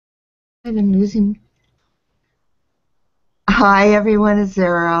I've been losing. Hi everyone, it's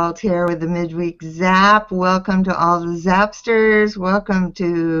Zerald here with the Midweek Zap. Welcome to all the Zapsters. Welcome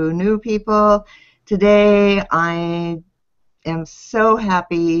to new people. Today I am so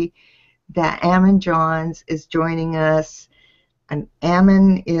happy that Ammon Johns is joining us. And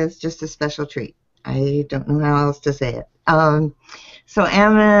Ammon is just a special treat. I don't know how else to say it. So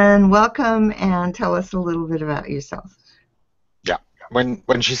Ammon, welcome and tell us a little bit about yourself. Yeah.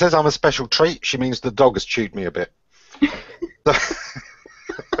 When she says I'm a special treat, she means the dog has chewed me a bit.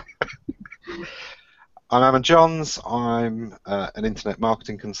 I'm Ammon Johns. I'm an internet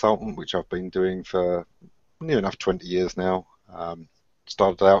marketing consultant, which I've been doing for near enough 20 years now.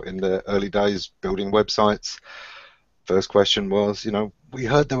 Started out in the early days building websites. First question was, we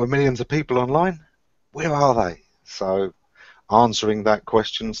heard there were millions of people online. Where are they? So answering that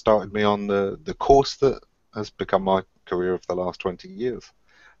question started me on the course that has become my career of the last 20 years.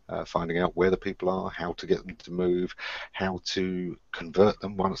 Finding out where the people are, how to get them to move, how to convert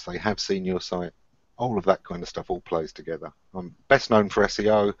them once they have seen your site. All of that kind of stuff all plays together. I'm best known for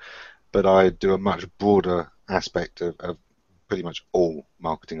SEO, but I do a much broader aspect of pretty much all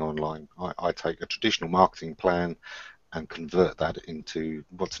marketing online. I take a traditional marketing plan and convert that into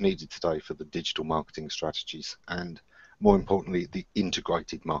what's needed today for the digital marketing strategies and, more importantly, the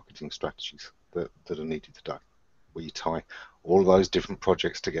integrated marketing strategies that are needed today, where you tie all of those different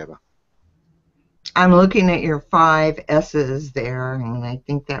projects together. I'm looking at your 5 S's there, and I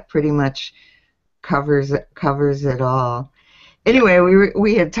think that pretty much covers it all. Yeah. Anyway,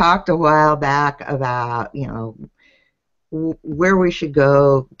 we had talked a while back about where we should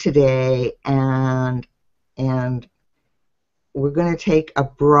go today, and we're going to take a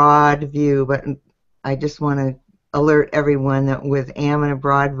broad view, but I just want to alert everyone that with Ammon, a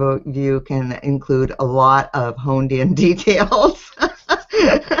broad view can include a lot of honed-in details.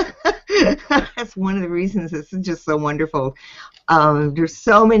 That's one of the reasons this is just so wonderful. There's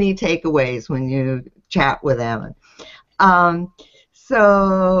so many takeaways when you chat with Ammon.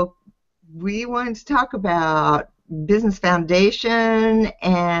 So we wanted to talk about business foundation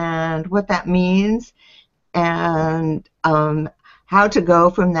and what that means, and how to go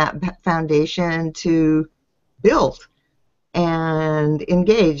from that foundation to build and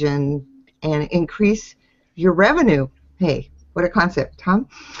engage and increase your revenue. Hey, what a concept, huh?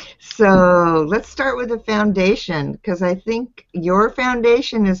 So let's start with the foundation, because I think your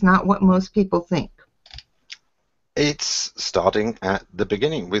foundation is not what most people think. It's starting at the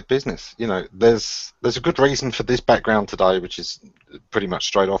beginning with business. There's a good reason for this background today, which is pretty much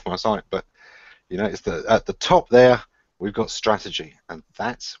straight off my site. But it's at the top there. We've got strategy, and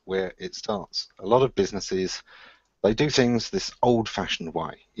that's where it starts. A lot of businesses, they do things this old-fashioned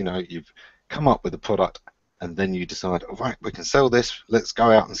way. You've come up with a product, and then you decide, all right, we can sell this. Let's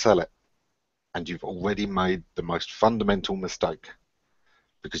go out and sell it. And you've already made the most fundamental mistake,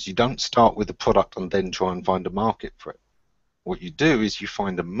 because you don't start with the product and then try and find a market for it. What you do is you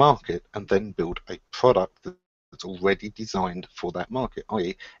find a market and then build a product that's already designed for that market,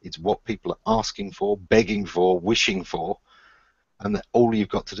 i.e. it's what people are asking for, begging for, wishing for, and that all you've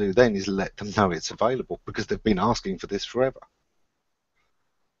got to do then is let them know it's available, because they've been asking for this forever.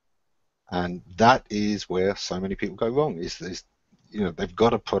 And that is where so many people go wrong, is they've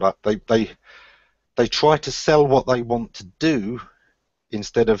got a product, they try to sell what they want to do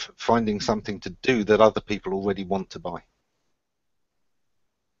instead of finding something to do that other people already want to buy.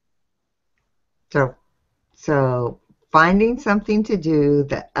 So finding something to do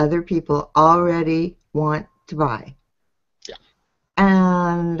that other people already want to buy. Yeah.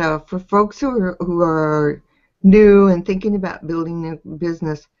 And for folks who are new and thinking about building a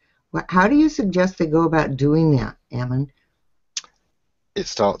business, how do you suggest they go about doing that, Ammon? It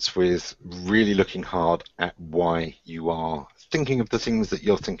starts with really looking hard at why you are thinking of the things that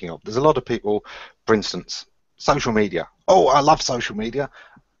you're thinking of. There's a lot of people, for instance, social media. Oh, I love social media.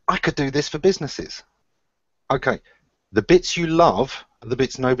 I could do this for businesses. Okay, the bits you love are the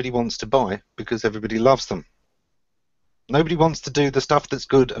bits nobody wants to buy because everybody loves them. Nobody wants to do the stuff that's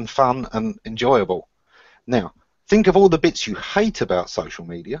good and fun and enjoyable. Now, think of all the bits you hate about social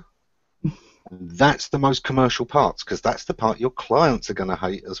media. That's the most commercial parts, because that's the part your clients are going to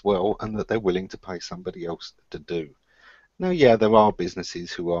hate as well, and that they're willing to pay somebody else to do. Now, yeah, there are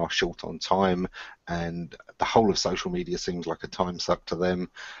businesses who are short on time, and the whole of social media seems like a time suck to them,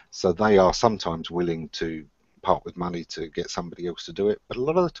 so they are sometimes willing to part with money to get somebody else to do it. But a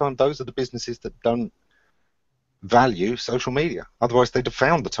lot of the time, those are the businesses that don't value social media. Otherwise, they'd have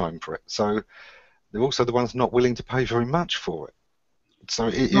found the time for it. So they're also the ones not willing to pay very much for it. So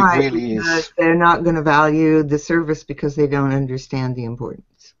it Right, really is. because they're not going to value the service because they don't understand the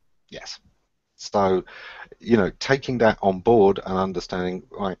importance. Yes. So, taking that on board and understanding,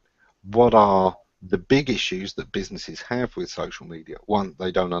 right, what are the big issues that businesses have with social media? One,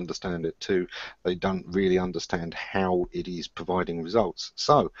 they don't understand it. Two, they don't really understand how it is providing results.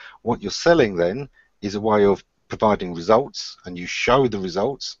 So what you're selling then is a way of providing results, and you show the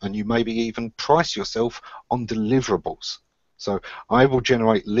results, and you maybe even price yourself on deliverables. So I will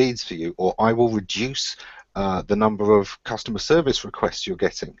generate leads for you, or I will reduce the number of customer service requests you're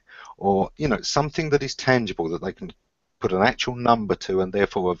getting, or something that is tangible that they can put an actual number to and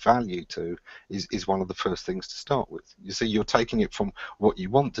therefore a value to is one of the first things to start with. You see, you're taking it from what you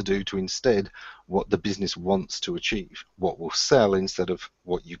want to do to instead what the business wants to achieve, what will sell instead of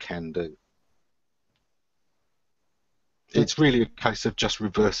what you can do. It's really a case of just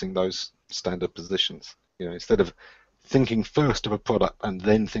reversing those standard positions. Instead of thinking first of a product and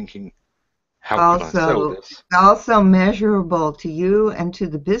then thinking, how can I sell Also, this? also measurable to you and to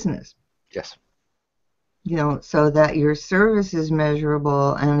the business. Yes. So that your service is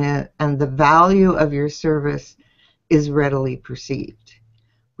measurable and the value of your service is readily perceived,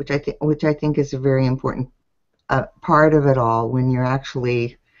 which I think is a very important part of it all when you're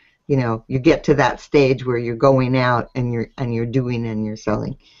actually, you get to that stage where you're going out and you're doing and you're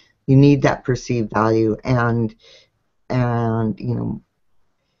selling. You need that perceived value, and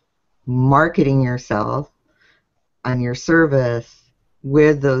marketing yourself and your service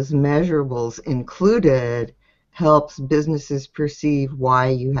with those measurables included helps businesses perceive why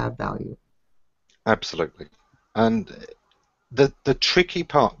you have value. Absolutely. And the tricky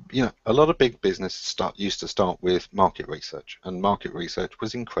part, a lot of big business used to start with market research, and market research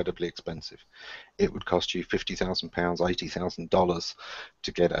was incredibly expensive. It would cost you £50,000, $80,000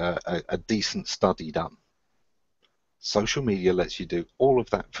 to get a decent study done. Social media lets you do all of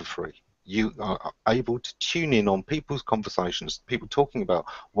that for free. You are able to tune in on people's conversations, people talking about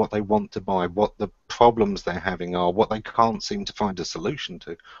what they want to buy, what the problems they're having are, what they can't seem to find a solution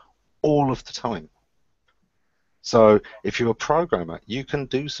to, all of the time. So if you're a programmer, you can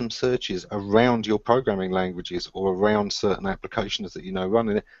do some searches around your programming languages or around certain applications that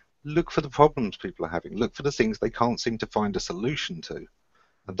running it. Look for the problems people are having. Look for the things they can't seem to find a solution to.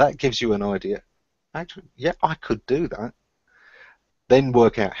 And that gives you an idea. Actually, yeah, I could do that. Then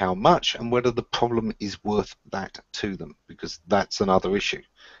work out how much and whether the problem is worth that to them, because that's another issue.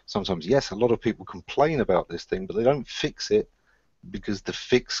 Sometimes, yes, a lot of people complain about this thing, but they don't fix it because the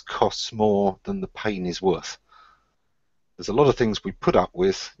fix costs more than the pain is worth. There's a lot of things we put up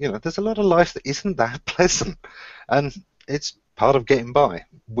with. There's a lot of life that isn't that pleasant, and it's part of getting by.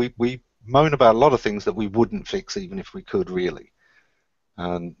 We moan about a lot of things that we wouldn't fix even if we could, really.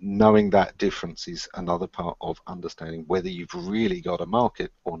 And knowing that difference is another part of understanding whether you've really got a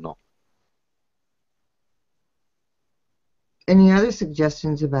market or not. Any other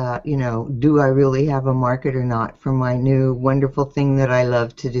suggestions about, do I really have a market or not for my new wonderful thing that I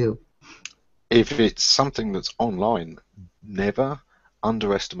love to do? If it's something that's online, never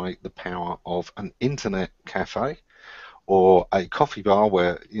underestimate the power of an internet cafe or a coffee bar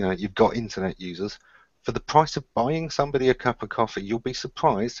where you've got internet users. For the price of buying somebody a cup of coffee, you'll be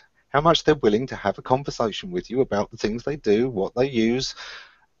surprised how much they're willing to have a conversation with you about the things they do, what they use,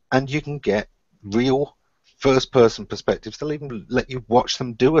 and you can get real first-person perspectives. They'll even let you watch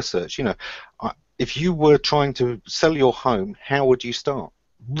them do a search. If you were trying to sell your home, how would you start?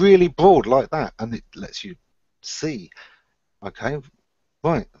 Really broad like that, and it lets you see, okay,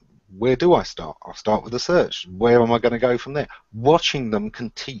 right, where do I start? I'll start with a search. Where am I going to go from there? Watching them can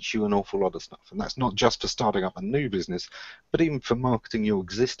teach you an awful lot of stuff, and that's not just for starting up a new business, but even for marketing your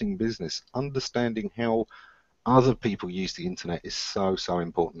existing business. Understanding how other people use the internet is so, so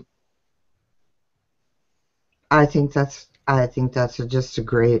important. I think that's just a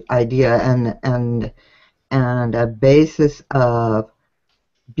great idea, and a basis of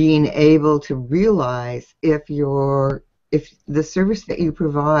being able to realize if the service that you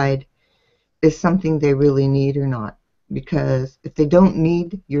provide is something they really need or not. Because if they don't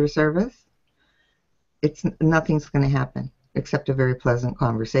need your service, nothing's going to happen except a very pleasant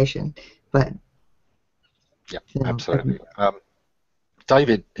conversation. But Yeah, you know, absolutely.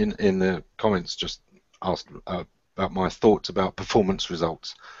 David in the comments just asked about my thoughts about performance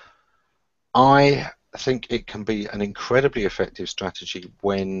results. I think it can be an incredibly effective strategy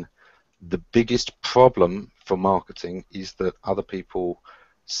when the biggest problem for marketing is that other people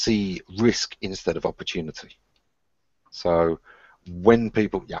see risk instead of opportunity. So when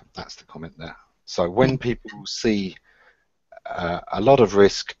people, yeah, that's the comment there. So when people see a lot of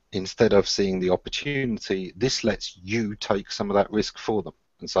risk instead of seeing the opportunity, this lets you take some of that risk for them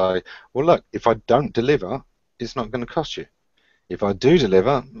and say, well, look, if I don't deliver, it's not going to cost you. If I do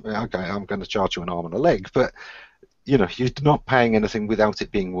deliver, okay, I'm going to charge you an arm and a leg, but you're not paying anything without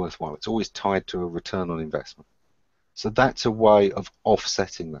it being worthwhile. It's always tied to a return on investment. So that's a way of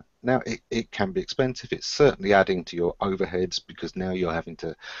offsetting that. Now, it can be expensive. It's certainly adding to your overheads because now you're having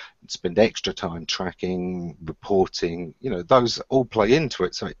to spend extra time tracking, reporting. Those all play into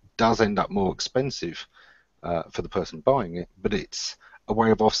it. So it does end up more expensive for the person buying it, but it's a way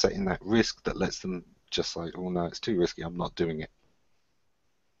of offsetting that risk that lets them just say, oh no, it's too risky, I'm not doing it.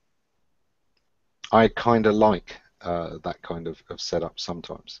 I kind of like that kind of setup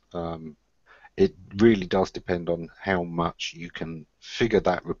sometimes. It really does depend on how much you can figure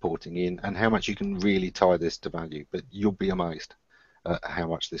that reporting in and how much you can really tie this to value. But you'll be amazed at how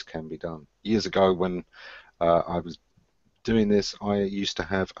much this can be done. Years ago, when I was doing this, I used to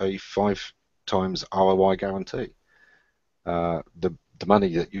have a 5 times ROI guarantee. The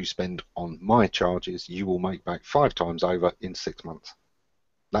money that you spend on my charges, you will make back 5 times over in 6 months.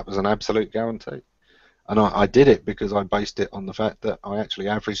 That was an absolute guarantee. And I did it because I based it on the fact that I actually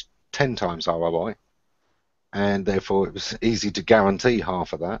averaged 10 times ROI, and therefore it was easy to guarantee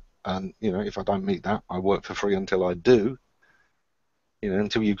half of that. And if I don't meet that, I work for free until I do.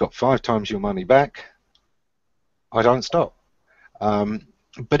 Until you've got 5 times your money back, I don't stop.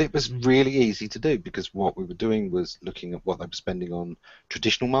 But it was really easy to do because what we were doing was looking at what they were spending on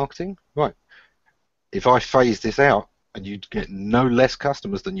traditional marketing. Right. If I phase this out and you'd get no less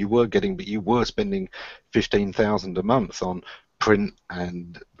customers than you were getting, but you were spending 15,000 a month on print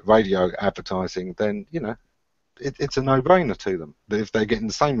and radio advertising, then it's a no-brainer to them. But if they're getting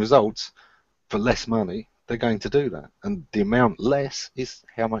the same results for less money, they're going to do that. And the amount less is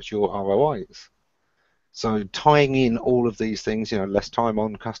how much your ROI is. So tying in all of these things, less time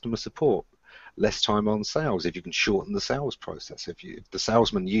on customer support, less time on sales. If you can shorten the sales process, if the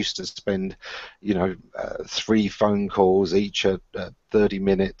salesman used to spend, 3 phone calls each at 30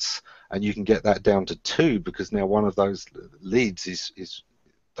 minutes, and you can get that down to 2 because now one of those leads is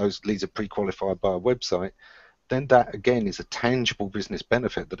those leads are pre-qualified by a website, then that again is a tangible business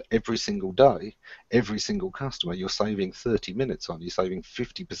benefit that every single day, every single customer, you're saving 30 minutes on. You're saving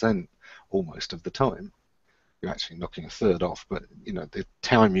 50% almost of the time. You're actually knocking a third off, but the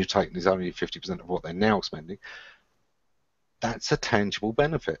time you've taken is only 50% of what they're now spending. That's a tangible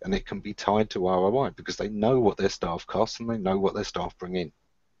benefit, and it can be tied to ROI because they know what their staff costs and they know what their staff bring in.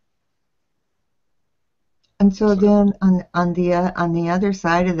 And so then on the other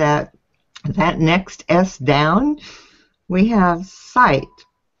side of that next S down, we have site.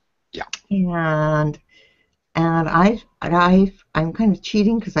 Yeah. And I'm kind of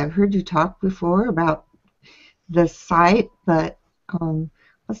cheating because I've heard you talk before about the site, but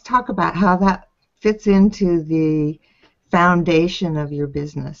let's talk about how that fits into the foundation of your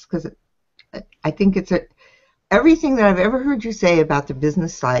business, because I think everything that I've ever heard you say about the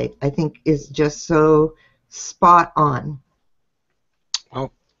business site, I think is just so spot on.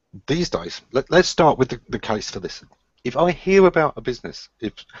 Well, these days, let's start with the case for this. If I hear about a business,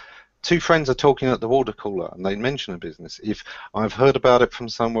 if 2 friends are talking at the water cooler and they mention a business, if I've heard about it from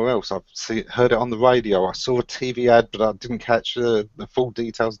somewhere else, I've heard it on the radio, I saw a TV ad but I didn't catch the full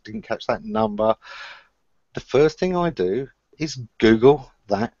details, didn't catch that number, the first thing I do is Google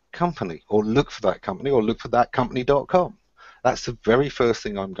that company or look for that company or look for thatcompany.com. That's the very first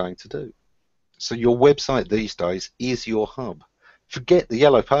thing I'm going to do. So your website these days is your hub. Forget the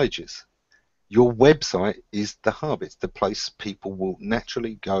yellow pages. Your website is the hub. It's the place people will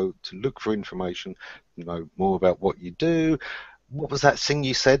naturally go to look for information, know more about what you do. What was that thing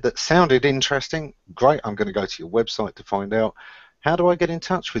you said that sounded interesting? Great, I'm going to go to your website to find out. How do I get in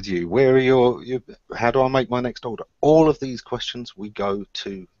touch with you? Where are how do I make my next order? All of these questions we go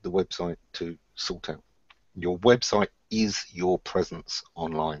to the website to sort out. Your website is your presence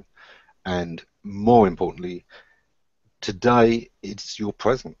online. And more importantly, today it's your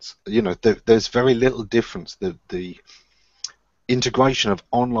presence. There's very little difference. The integration of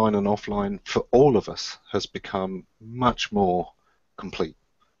online and offline for all of us has become much more complete.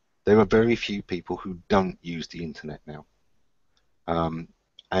 There are very few people who don't use the internet now,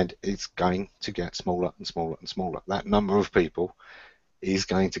 and it's going to get smaller and smaller and smaller. That number of people is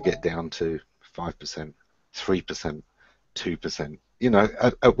going to get down to 5%, 3%, 2%.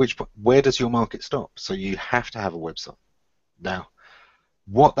 At which point, where does your market stop? So you have to have a website. Now,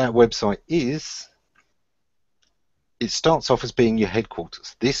 what that website is, it starts off as being your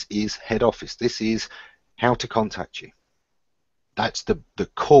headquarters. This is head office. This is how to contact you. That's the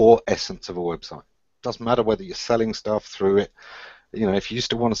core essence of a website. Doesn't matter whether you're selling stuff through it. If you used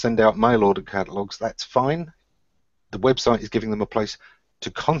to want to send out mail order catalogs, that's fine. The website is giving them a place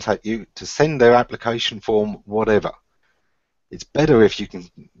to contact you, to send their application form, whatever. It's better if you can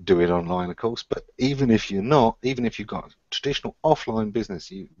do it online, of course, but even if you're not, even if you've got a traditional offline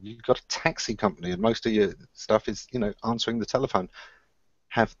business, you've got a taxi company and most of your stuff is, answering the telephone,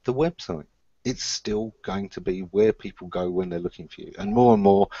 have the website. It's still going to be where people go when they're looking for you. And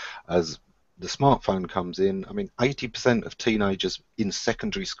more as the smartphone comes in, I mean, 80% of teenagers in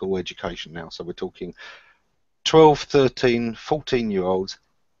secondary school education now, so we're talking 12, 13, 14-year-olds,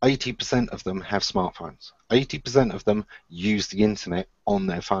 80% of them have smartphones. 80% of them use the internet on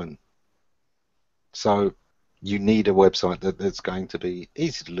their phone. So you need a website that's going to be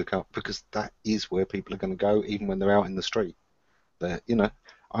easy to look up because that is where people are going to go even when they're out in the street.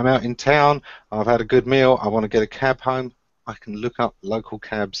 I'm out in town, I've had a good meal, I want to get a cab home. I can look up local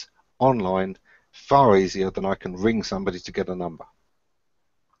cabs online far easier than I can ring somebody to get a number.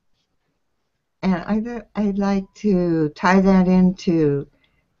 And I'd like to tie that into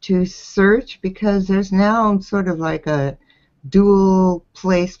search, because there's now sort of like a dual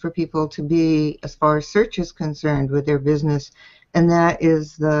place for people to be as far as search is concerned with their business, and that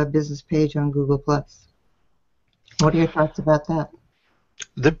is the business page on Google+. What are your thoughts about that?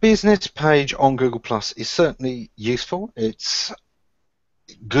 The business page on Google Plus is certainly useful. It's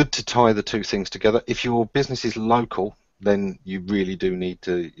good to tie the two things together. If your business is local, then you really do need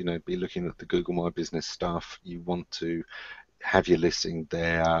to, be looking at the Google My Business stuff. You want to have your listing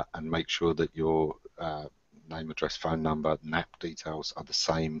there and make sure that your name, address, phone number, NAP details are the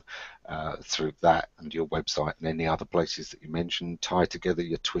same through that, and your website and any other places that you mentioned. Tie together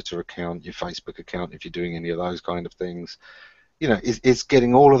your Twitter account, your Facebook account, if you're doing any of those kind of things. It's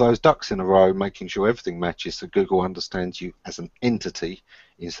getting all of those ducks in a row, making sure everything matches so Google understands you as an entity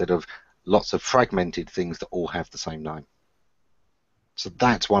instead of lots of fragmented things that all have the same name. So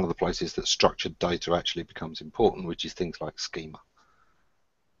that's one of the places that structured data actually becomes important, which is things like schema.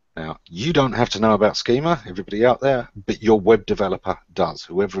 Now, you don't have to know about schema, everybody out there, but your web developer does.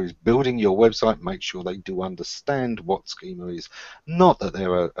 Whoever is building your website, make sure they do understand what schema is. Not that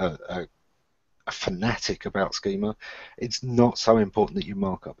they're a fanatic about schema. It's not so important that you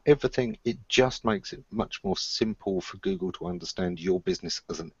mark up everything. It just makes it much more simple for Google to understand your business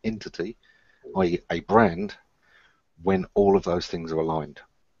as an entity, i.e. a brand, when all of those things are aligned.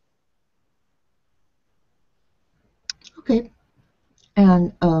 Okay.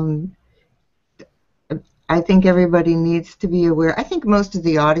 And I think everybody needs to be aware. I think most of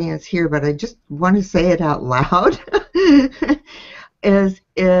the audience here, but I just want to say it out loud, is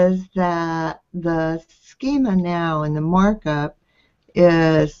that the schema now and the markup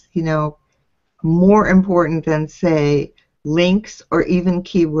is, more important than, say, links or even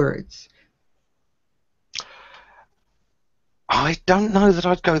keywords. I don't know that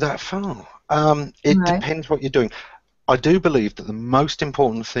I'd go that far. It depends what you're doing. I do believe that the most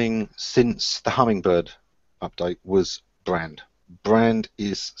important thing since the Hummingbird update was brand. Brand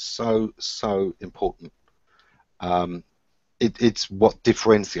is so important. It's what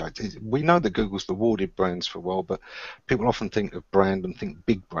differentiates. We know that Google's rewarded brands for a while, but people often think of brand and think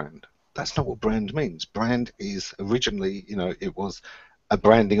big brand. That's not what brand means. Brand is originally, it was a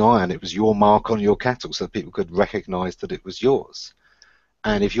branding iron. It was your mark on your cattle so that people could recognize that it was yours.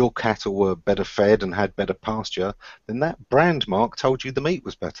 And if your cattle were better fed and had better pasture, then that brand mark told you the meat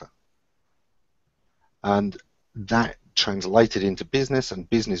was better. And that translated into business, and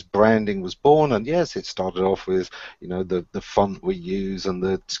business branding was born. And yes, it started off with, the font we use and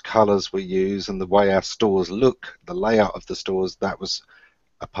the colors we use and the way our stores look, the layout of the stores. That was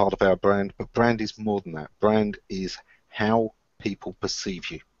a part of our brand. But brand is more than that. Brand is how people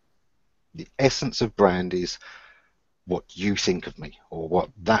perceive you. The essence of brand is what you think of me, or what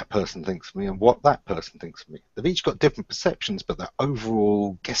that person thinks of me, and what that person thinks of me. They've each got different perceptions, but the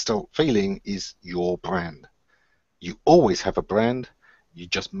overall gestalt feeling is your brand. You always have a brand, you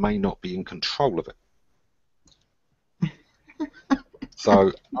just may not be in control of it.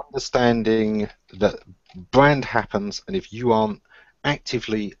 So understanding that brand happens, and if you aren't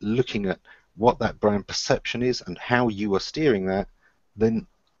actively looking at what that brand perception is and how you are steering that, then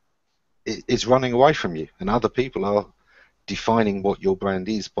it's running away from you, and other people are defining what your brand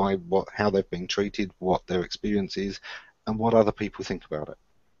is by how they've been treated, what their experience is, and what other people think about it.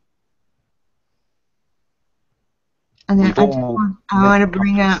 And then I want to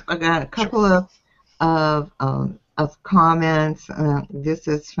bring up, I got a couple of comments. This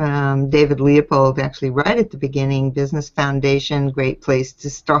is from David Leopold, actually right at the beginning. Business Foundation, great place to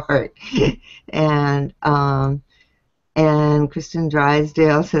start. And Kristen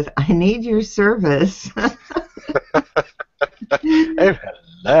Drysdale says, I need your service. Oh,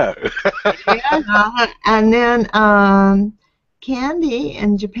 hello. Yeah, and then Candy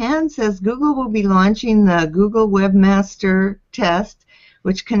in Japan says Google will be launching the Google Webmaster Test,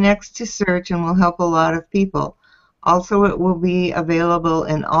 which connects to search and will help a lot of people. Also, it will be available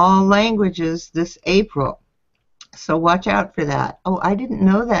in all languages this April. So watch out for that. Oh, I didn't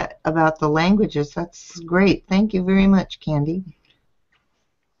know that about the languages. That's great. Thank you very much, Candy.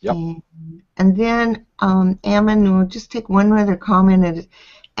 Yep. And then, Ammon, we'll just take one other comment,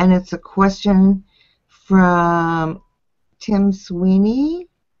 and it's a question from Tim Sweeney.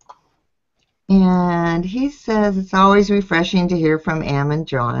 And he says, it's always refreshing to hear from Ammon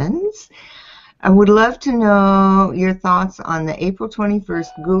Johns. I would love to know your thoughts on the April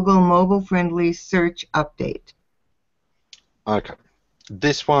 21st Google mobile-friendly search update. Okay.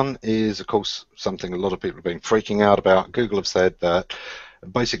 This one is, of course, something a lot of people have been freaking out about. Google have said that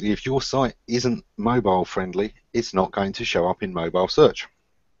basically if your site isn't mobile friendly, it's not going to show up in mobile search.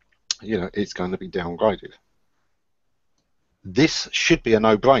 You know, it's going to be downgraded. This should be a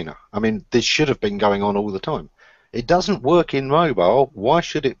no-brainer. I mean, this should have been going on all the time. It doesn't work in mobile. Why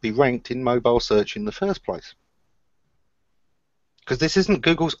should it be ranked in mobile search in the first place? Because this isn't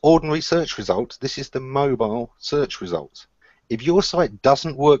Google's ordinary search results. This is the mobile search results. If your site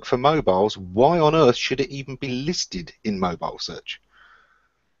doesn't work for mobiles, why on earth should it even be listed in mobile search?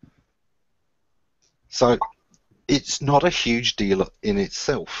 So it's not a huge deal in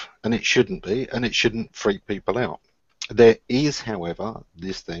itself, and it shouldn't be, and it shouldn't freak people out. There is, however,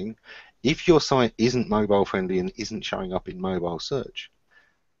 this thing, if your site isn't mobile friendly and isn't showing up in mobile search,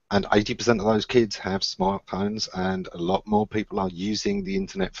 and 80% of those kids have smartphones and a lot more people are using the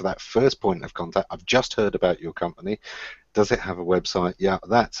internet for that first point of contact. I've just heard about your company. Does it have a website? Yeah,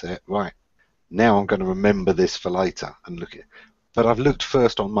 that's it. Right. Now I'm going to remember this for later and look at it. But I've looked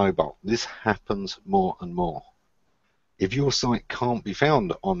first on mobile. This happens more and more. If your site can't be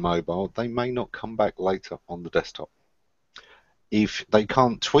found on mobile, they may not come back later on the desktop. If they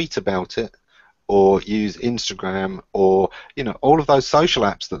can't tweet about it or use Instagram or, you know, all of those social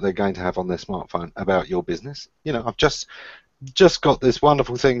apps that they're going to have on their smartphone about your business, you know, I've just got this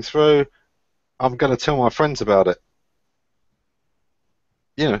wonderful thing through. I'm going to tell my friends about it.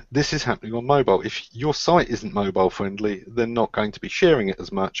 You know, this is happening on mobile. If your site isn't mobile friendly, they're not going to be sharing it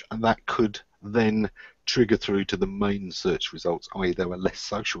as much, and that could then trigger through to the main search results, i.e. there were less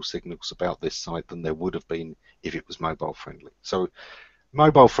social signals about this site than there would have been if it was mobile friendly. So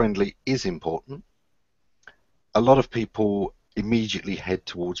mobile friendly is important. A lot of people immediately head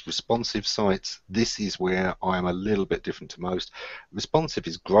towards responsive sites. This is where I am a little bit different to most. Responsive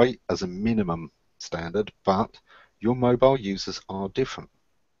is great as a minimum standard, but your mobile users are different.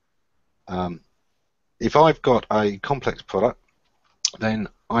 If I've got a complex product, then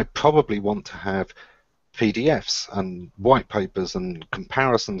I probably want to have PDFs and white papers and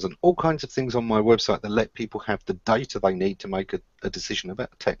comparisons and all kinds of things on my website that let people have the data they need to make a decision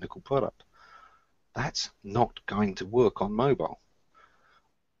about a technical product. That's not going to work on mobile.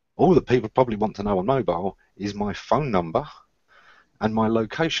 All that people probably want to know on mobile is my phone number and my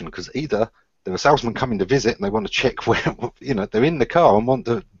location, because either they're a salesman coming to visit and they want to check where, you know, they're in the car and want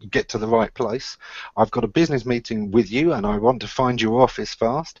to get to the right place. I've got a business meeting with you and I want to find your office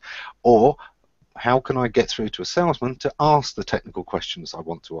fast. Or how can I get through to a salesman to ask the technical questions I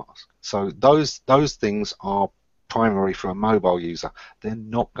want to ask? So those things are primary for a mobile user. They're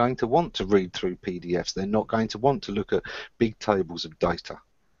not going to want to read through PDFs. They're not going to want to look at big tables of data.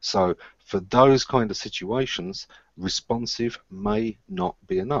 So for those kind of situations, responsive may not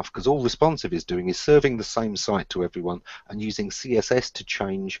be enough, because all responsive is doing is serving the same site to everyone and using CSS to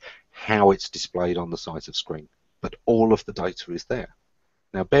change how it's displayed on the site of screen. But all of the data is there.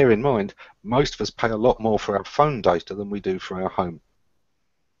 Now bear in mind, most of us pay a lot more for our phone data than we do for our home.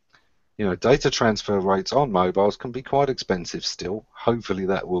 You know, data transfer rates on mobiles can be quite expensive still. Hopefully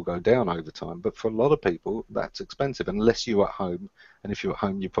that will go down over time, but for a lot of people that's expensive unless you're at home, and if you're at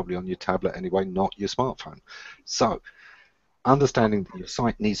home you're probably on your tablet anyway, not your smartphone. So understanding that your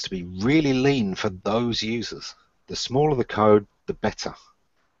site needs to be really lean for those users, the smaller the code the better,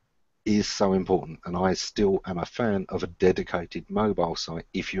 is so important, and I still am a fan of a dedicated mobile site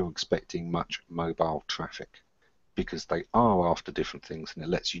if you're expecting much mobile traffic, because they are after different things and it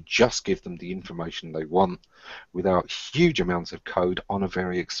lets you just give them the information they want without huge amounts of code on a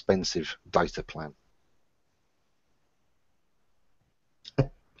very expensive data plan.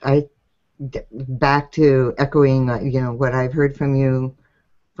 Back to echoing, you know, what I've heard from you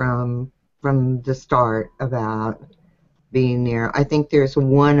from the start about being there. I think there's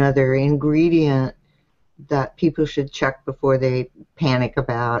one other ingredient that people should check before they panic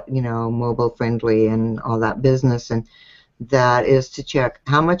about, you know, mobile friendly and all that business, and that is to check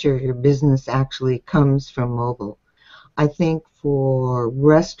how much of your business actually comes from mobile. I think for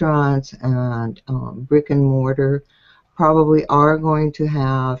restaurants and brick and mortar probably are going to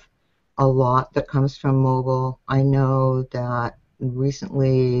have a lot that comes from mobile. I know that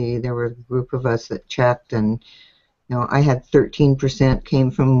recently there were a group of us that checked, and I had 13% came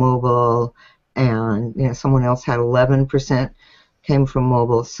from mobile, and someone else had 11% came from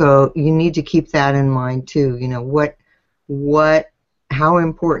mobile. So you need to keep that in mind too. What, how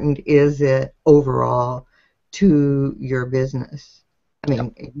important is it overall to your business? I Yep.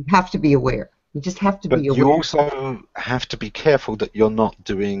 mean, you have to be aware. You just have to be But you aware. also have to be careful that you're not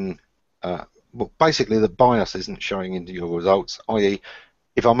doing, well, basically the bias isn't showing into your results, i.e.,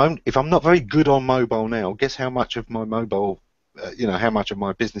 if I'm not very good on mobile now, guess how much of my mobile, how much of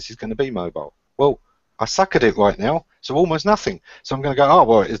my business is going to be mobile? Well, I suck at it right now, so almost nothing. So I'm going to go, oh,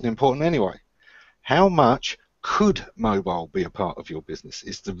 well, it isn't important anyway. How much could mobile be a part of your business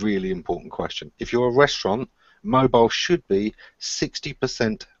is the really important question. If you're a restaurant, mobile should be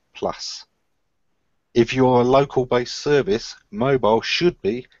 60% plus. If you're a local-based service, mobile should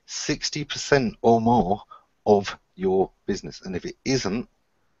be 60% or more of your business. And if it isn't,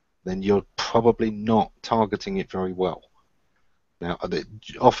 then you're probably not targeting it very well. Now,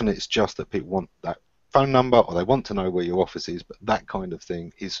 often it's just that people want that phone number or they want to know where your office is, but that kind of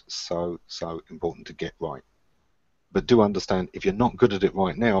thing is so, so important to get right. But do understand, if you're not good at it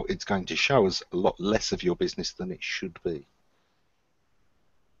right now, it's going to show us a lot less of your business than it should be.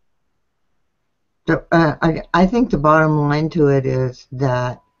 So, I think the bottom line to it is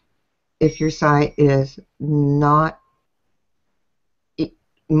that if your site is not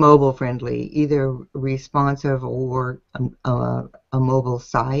mobile friendly, either responsive or a mobile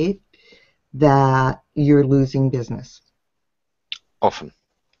site, that you're losing business. Often,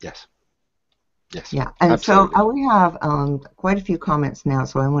 yes. Yes, Yeah, and so absolutely. we have quite a few comments now,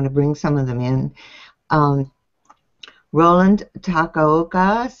 so I want to bring some of them in. Um, Roland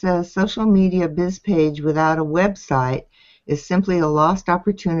Takaoka says social media biz page without a website is simply a lost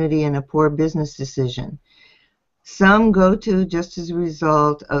opportunity and a poor business decision. Some go to just as a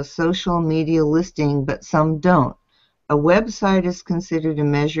result of social media listing, but some don't. A website is considered a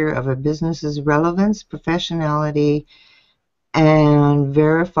measure of a business's relevance, professionality, and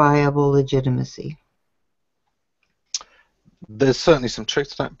verifiable legitimacy. There's certainly some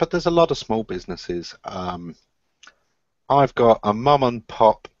truth to that, but there's a lot of small businesses. I've got a mum and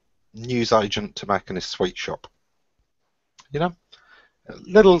pop newsagent tobacconist sweet shop. You know, a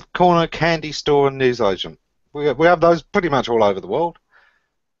little corner candy store and newsagent. We have those pretty much all over the world.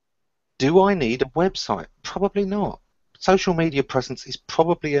 Do I need a website? Probably not. Social media presence is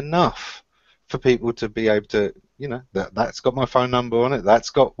probably enough for people to be able to, that's got my phone number on it, that's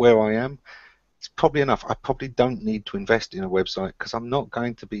got where I am. It's probably enough. I probably don't need to invest in a website because I'm not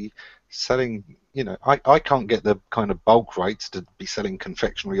going to be selling, I can't get the kind of bulk rates to be selling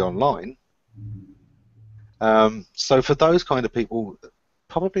confectionery online. So for those kind of people,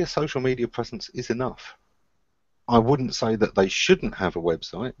 probably a social media presence is enough. I wouldn't say that they shouldn't have a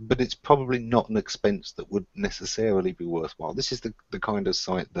website, but it's probably not an expense that would necessarily be worthwhile. This is the kind of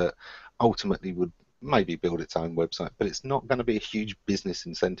site that ultimately would maybe build its own website, but it's not going to be a huge business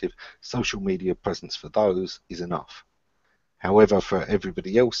incentive. Social media presence for those is enough. However, for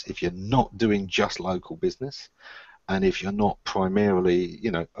everybody else, if you're not doing just local business, and if you're not primarily,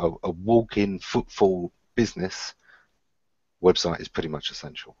 a walk-in footfall business, website is pretty much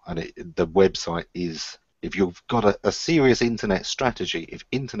essential. And the website is, if you've got a serious internet strategy, if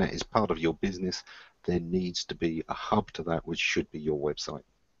internet is part of your business, there needs to be a hub to that, which should be your website.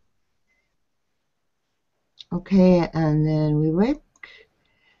 Okay, and then Rick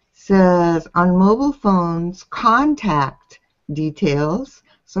says on mobile phones, contact details,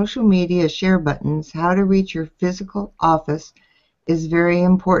 social media share buttons, how to reach your physical office is very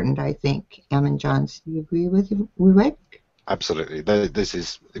important, I think. Ammon Johns, do you agree with Rick? Absolutely. This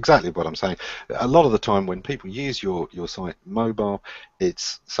is exactly what I'm saying. A lot of the time when people use your site mobile,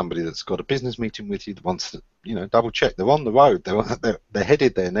 it's somebody that's got a business meeting with you that wants to, double check. They're on the road. They're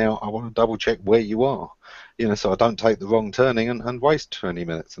headed there now. I want to double check where you are, so I don't take the wrong turning and waste 20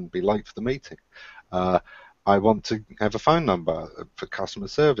 minutes and be late for the meeting. I want to have a phone number for customer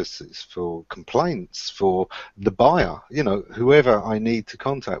services, for complaints, for the buyer, whoever I need to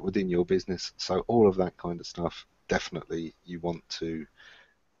contact within your business. So all of that kind of stuff, definitely you want to,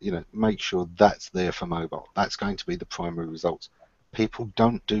 make sure that's there for mobile. That's going to be the primary results. People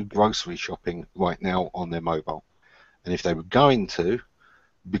don't do grocery shopping right now on their mobile. And if they were going to,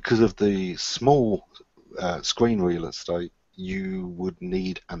 because of the small screen real estate, you would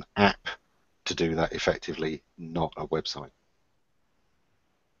need an app to do that effectively, not a website.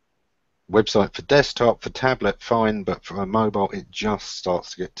 Website for desktop, for tablet, fine, but for a mobile, it just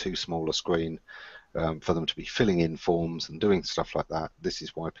starts to get too small a screen for them to be filling in forms and doing stuff like that. This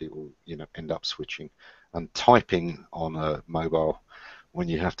is why people, end up switching and typing on a mobile when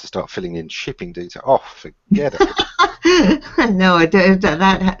you have to start filling in shipping detail. Oh, forget it. No,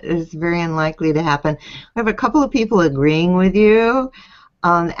 that is very unlikely to happen. I have a couple of people agreeing with you.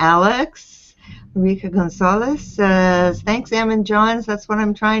 Alex, Rica Gonzalez says, thanks, Ammon Johns. That's what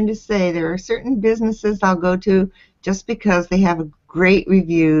I'm trying to say. There are certain businesses I'll go to just because they have great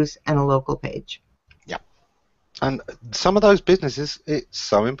reviews and a local page. Yeah. And some of those businesses, it's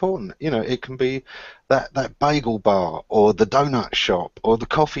so important. It can be that bagel bar or the donut shop or the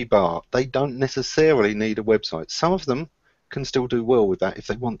coffee bar. They don't necessarily need a website. Some of them can still do well with that. If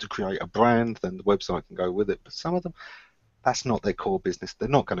they want to create a brand, then the website can go with it. But some of them, that's not their core business. They're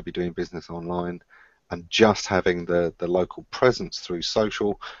not going to be doing business online. And just having the local presence through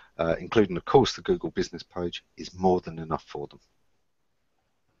social, including, of course, the Google business page, is more than enough for them.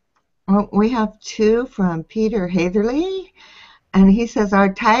 Well, we have two from Peter Hatherley, and he says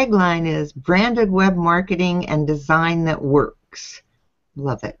our tagline is branded web marketing and design that works.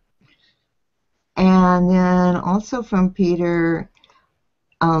 Love it. And then also from Peter,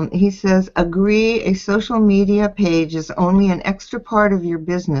 he says, agree, a social media page is only an extra part of your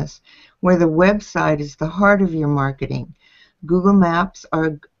business, where the website is the heart of your marketing. Google Maps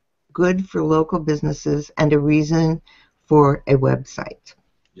are good for local businesses and a reason for a website.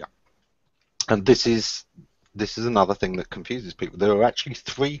 Yeah. And this is another thing that confuses people. There are actually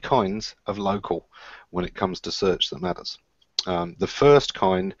 3 kinds of local when it comes to search that matters. The first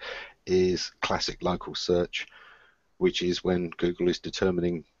kind is classic local search, which is when Google is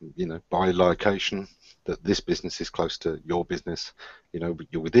determining, by location, that this business is close to your business.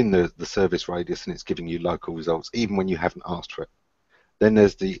 You're within the service radius and it's giving you local results, even when you haven't asked for it. Then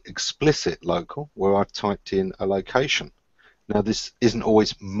there's the explicit local, where I've typed in a location. Now, this isn't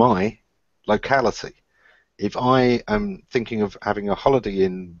always my locality. If I am thinking of having a holiday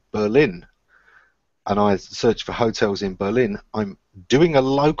in Berlin and I search for hotels in Berlin, I'm doing a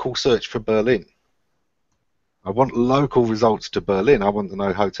local search for Berlin. I want local results to Berlin. I want to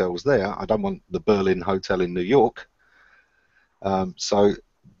know hotels there. I don't want the Berlin Hotel in New York. So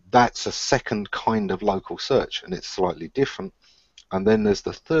that's a second kind of local search, and it's slightly different. And then there's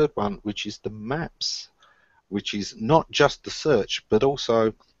the third one, which is the maps, which is not just the search, but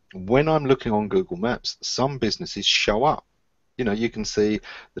also when I'm looking on Google Maps, some businesses show up. You can see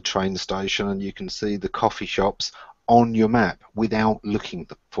the train station and you can see the coffee shops on your map without looking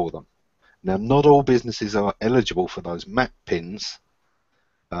for them. Now, not all businesses are eligible for those map pins.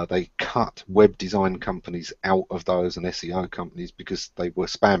 They cut web design companies out of those and SEO companies because they were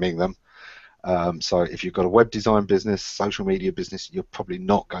spamming them. So if you've got a web design business, social media business, you're probably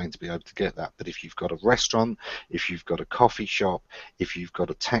not going to be able to get that. But if you've got a restaurant, if you've got a coffee shop, if you've got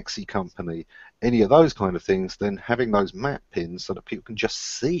a taxi company, any of those kind of things, then having those map pins so that people can just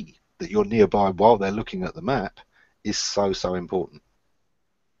see that you're nearby while they're looking at the map is so, so important.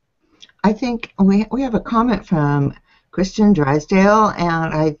 I think we have a comment from Christian Drysdale,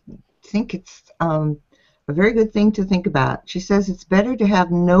 and I think it's a very good thing to think about. She says it's better to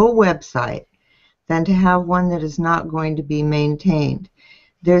have no website than to have one that is not going to be maintained.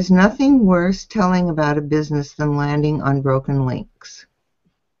 There's nothing worse telling about a business than landing on broken links.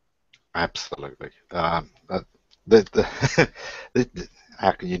 Absolutely. How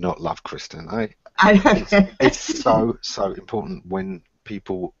can you not love Kristen? It's so, so important when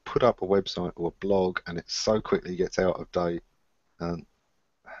people put up a website or a blog and it so quickly gets out of date.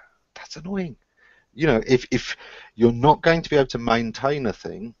 That's annoying. If you're not going to be able to maintain a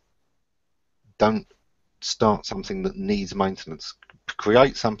thing, don't start something that needs maintenance.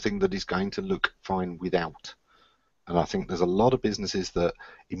 Create something that is going to look fine without. And I think there's a lot of businesses that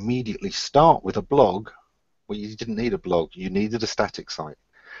immediately start with a blog. Well, you didn't need a blog. You needed a static site.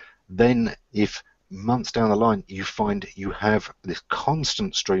 Then if months down the line you find you have this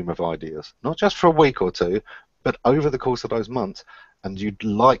constant stream of ideas, not just for a week or two, but over the course of those months, and you'd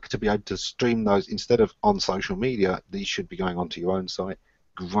like to be able to stream those instead of on social media, these should be going onto your own site.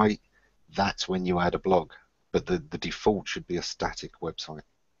 Great. That's when you add a blog. But the default should be a static website.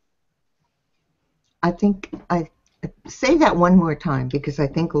 I think I say that one more time, because I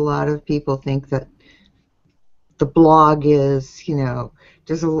think a lot of people think that the blog is,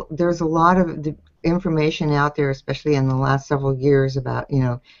 there's a lot of the information out there, especially in the last several years, about,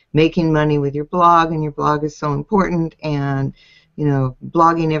 making money with your blog, and your blog is so important, and,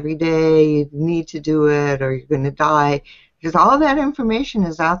 blogging every day, you need to do it or you're going to die. Because all that information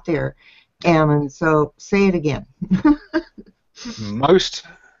is out there. And so say it again. Most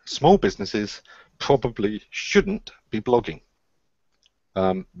Small businesses probably shouldn't be blogging.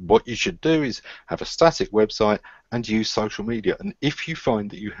 What you should do is have a static website and use social media. And if you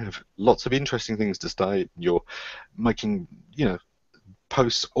find that you have lots of interesting things to say, you're making,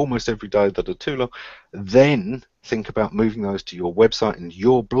 posts almost every day that are too long, then think about moving those to your website and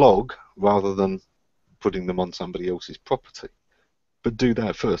your blog rather than putting them on somebody else's property. But do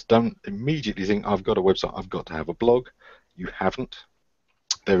that first. Don't immediately think, I've got a website, I've got to have a blog. You haven't.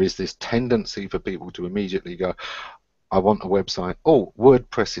 There is this tendency for people to immediately go, I want a website. Oh,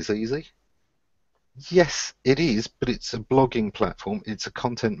 WordPress is easy. Yes, it is, but it's a blogging platform. It's a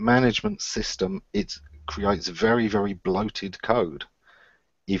content management system. It creates very, very bloated code.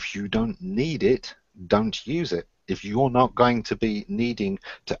 If you don't need it, don't use it. If you're not going to be needing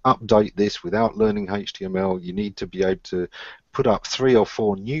to update this without learning HTML, you need to be able to put up 3 or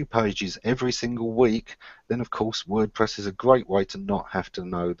 4 new pages every single week, then of course WordPress is a great way to not have to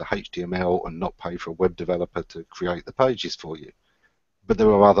know the HTML and not pay for a web developer to create the pages for you. But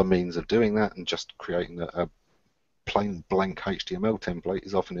there are other means of doing that, and just creating a plain blank HTML template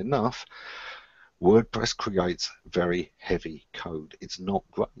is often enough. WordPress creates very heavy code. It's not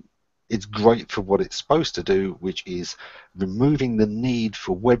great. It's great for what it's supposed to do, which is removing the need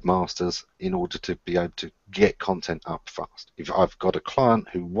for webmasters in order to be able to get content up fast. If I've got a client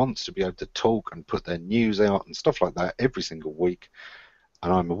who wants to be able to talk and put their news out and stuff like that every single week,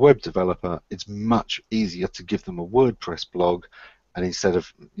 and I'm a web developer, it's much easier to give them a WordPress blog, and instead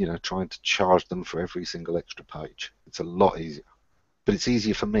of trying to charge them for every single extra page. It's a lot easier. But it's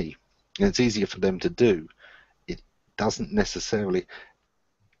easier for me, and it's easier for them to do. It doesn't necessarily.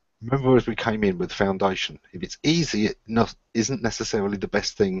 Remember, as we came in with foundation, if it's easy, it isn't necessarily the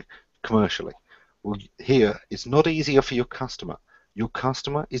best thing commercially. Well, here, it's not easier for your customer. Your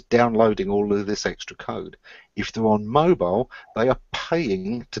customer is downloading all of this extra code. If they're on mobile, they are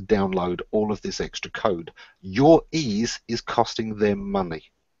paying to download all of this extra code. Your ease is costing them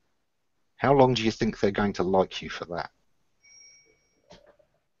money. How long do you think they're going to like you for that?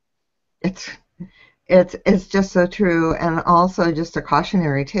 It's just so true, and also just a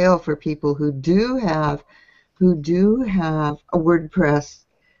cautionary tale for people who do have a WordPress.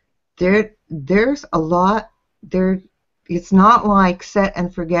 There's a lot there. It's not like set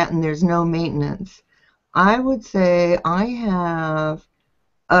and forget and there's no maintenance. I would say I have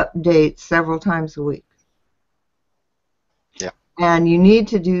updates several times a week. Yeah. And you need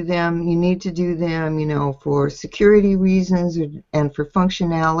to do them, for security reasons and for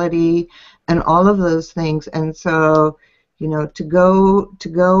functionality and all of those things. And so, to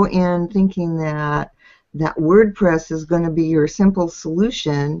go in thinking that WordPress is going to be your simple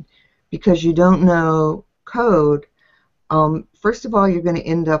solution because you don't know code, first of all, you're going to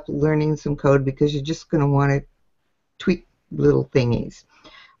end up learning some code because you're just going to want to tweak little thingies.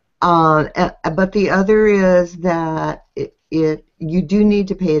 But the other is that you do need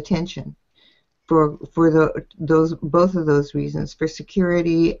to pay attention for both of those reasons, for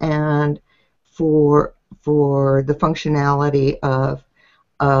security and for the functionality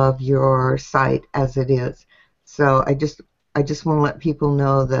of your site as it is. So I just want to let people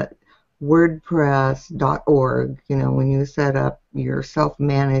know that WordPress.org, when you set up your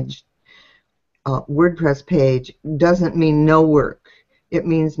self-managed WordPress page, doesn't mean no work. It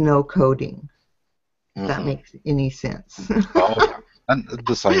means no coding. If that makes any sense. Oh, yeah. And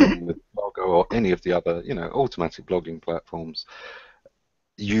the same with Blogger or any of the other, automatic blogging platforms.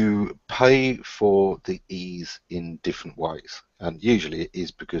 You pay for the ease in different ways, and usually it is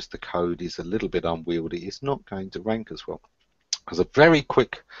because the code is a little bit unwieldy. It's not going to rank as well. As a very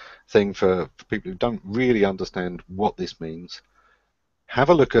quick thing for people who don't really understand what this means, have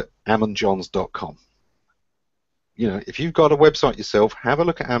a look at ammonjohns.com. If you've got a website yourself, have a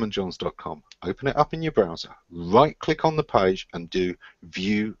look at ammonjohns.com. Open it up in your browser, right-click on the page and do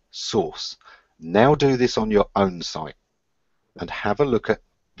View Source. Now do this on your own site and have a look at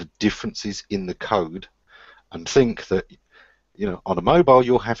the differences in the code and think that, on a mobile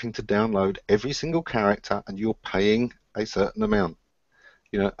you're having to download every single character and you're paying a certain amount.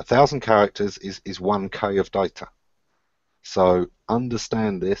 1,000 characters is 1K of data. So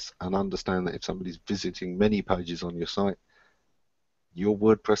understand this and understand that if somebody's visiting many pages on your site, your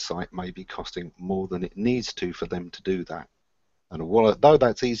WordPress site may be costing more than it needs to for them to do that. And although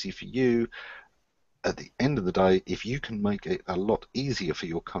that's easy for you, at the end of the day, if you can make it a lot easier for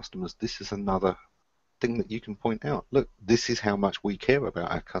your customers, this is another thing that you can point out. Look, this is how much we care about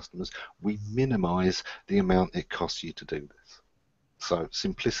our customers. We minimize the amount it costs you to do this. So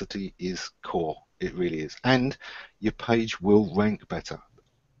simplicity is core. It really is. And your page will rank better.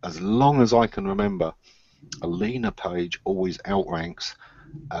 As long as I can remember, a leaner page always outranks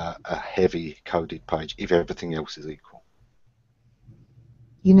a heavy coded page if everything else is equal.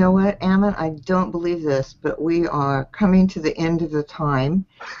 You know what, Ammon? I don't believe this, but we are coming to the end of the time.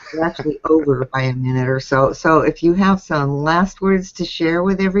 We're actually over by a minute or so. So if you have some last words to share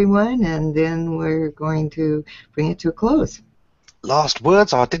with everyone, and then we're going to bring it to a close. Last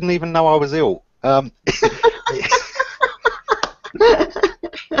words? I didn't even know I was ill. It's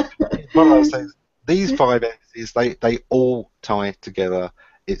one of those things. These five X's, they all tie together.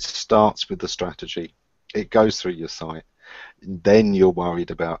 It starts with the strategy. It goes through your site. Then you're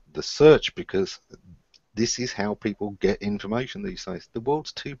worried about the search because this is how people get information these days. The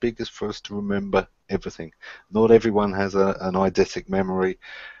world's too big for us to remember everything. Not everyone has an eidetic memory.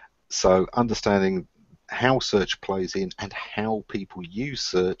 So understanding how search plays in and how people use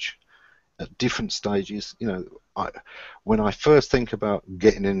search at different stages. When I first think about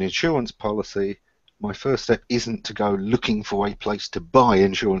getting an insurance policy, my first step isn't to go looking for a place to buy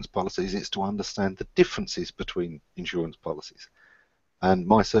insurance policies, it's to understand the differences between insurance policies. And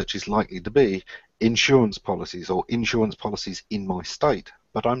my search is likely to be insurance policies or insurance policies in my state,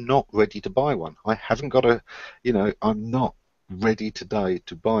 but I'm not ready to buy one. I haven't got I'm not ready today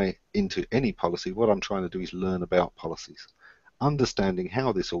to buy into any policy. What I'm trying to do is learn about policies. Understanding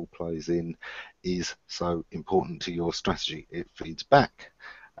how this all plays in is so important to your strategy. It feeds back.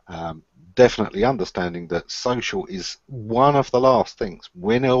 Definitely understanding that social is one of the last things.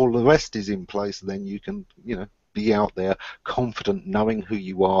 When all the rest is in place, then you can, be out there confident, knowing who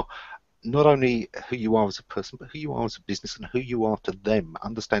you are, not only who you are as a person, but who you are as a business and who you are to them,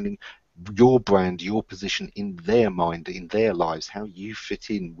 understanding your brand, your position in their mind, in their lives, how you fit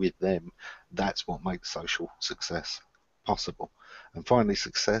in with them. That's what makes social success possible. And finally,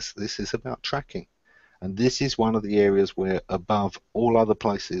 success, this is about tracking. And this is one of the areas where, above all other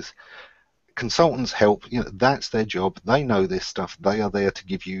places, consultants help. That's their job. They know this stuff. They are there to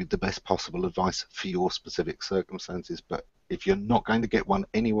give you the best possible advice for your specific circumstances. But if you're not going to get one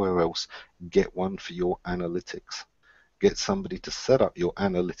anywhere else, get one for your analytics. Get somebody to set up your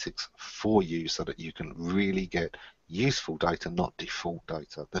analytics for you so that you can really get useful data, not default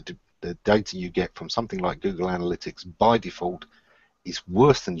data. The data you get from something like Google Analytics by default is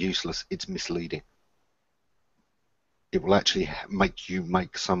worse than useless. It's misleading. It will actually make you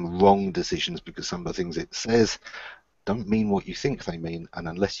make some wrong decisions because some of the things it says don't mean what you think they mean, and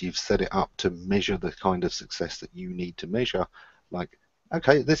unless you've set it up to measure the kind of success that you need to measure, like,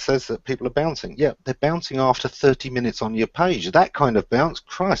 okay, this says that people are bouncing. Yeah, they're bouncing after 30 minutes on your page. That kind of bounce,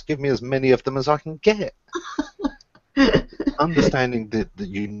 Christ, give me as many of them as I can get. Understanding that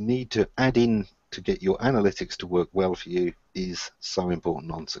you need to add in to get your analytics to work well for you is so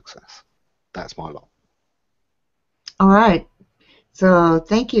important on success. That's my lot. All right. So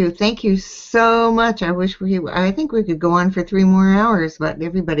thank you so much. I think we could go on for 3 more hours, but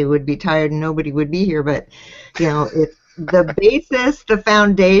everybody would be tired and nobody would be here. But it's the basis, the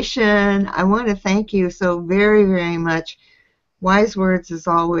foundation. I want to thank you so very, very much. Wise words as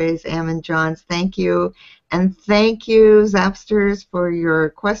always, Ammon Johns. Thank you, and thank you, Zapsters, for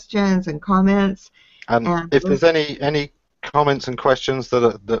your questions and comments. And if there's any comments and questions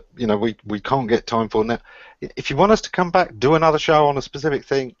that we can't get time for now, if you want us to come back, do another show on a specific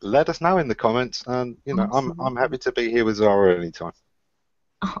thing, let us know in the comments, and I'm happy to be here with Zara anytime.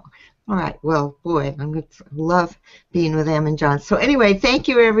 Oh, all right. Well, boy, I love being with Ammon Johns. So anyway, thank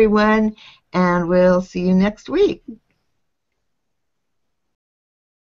you everyone, and we'll see you next week.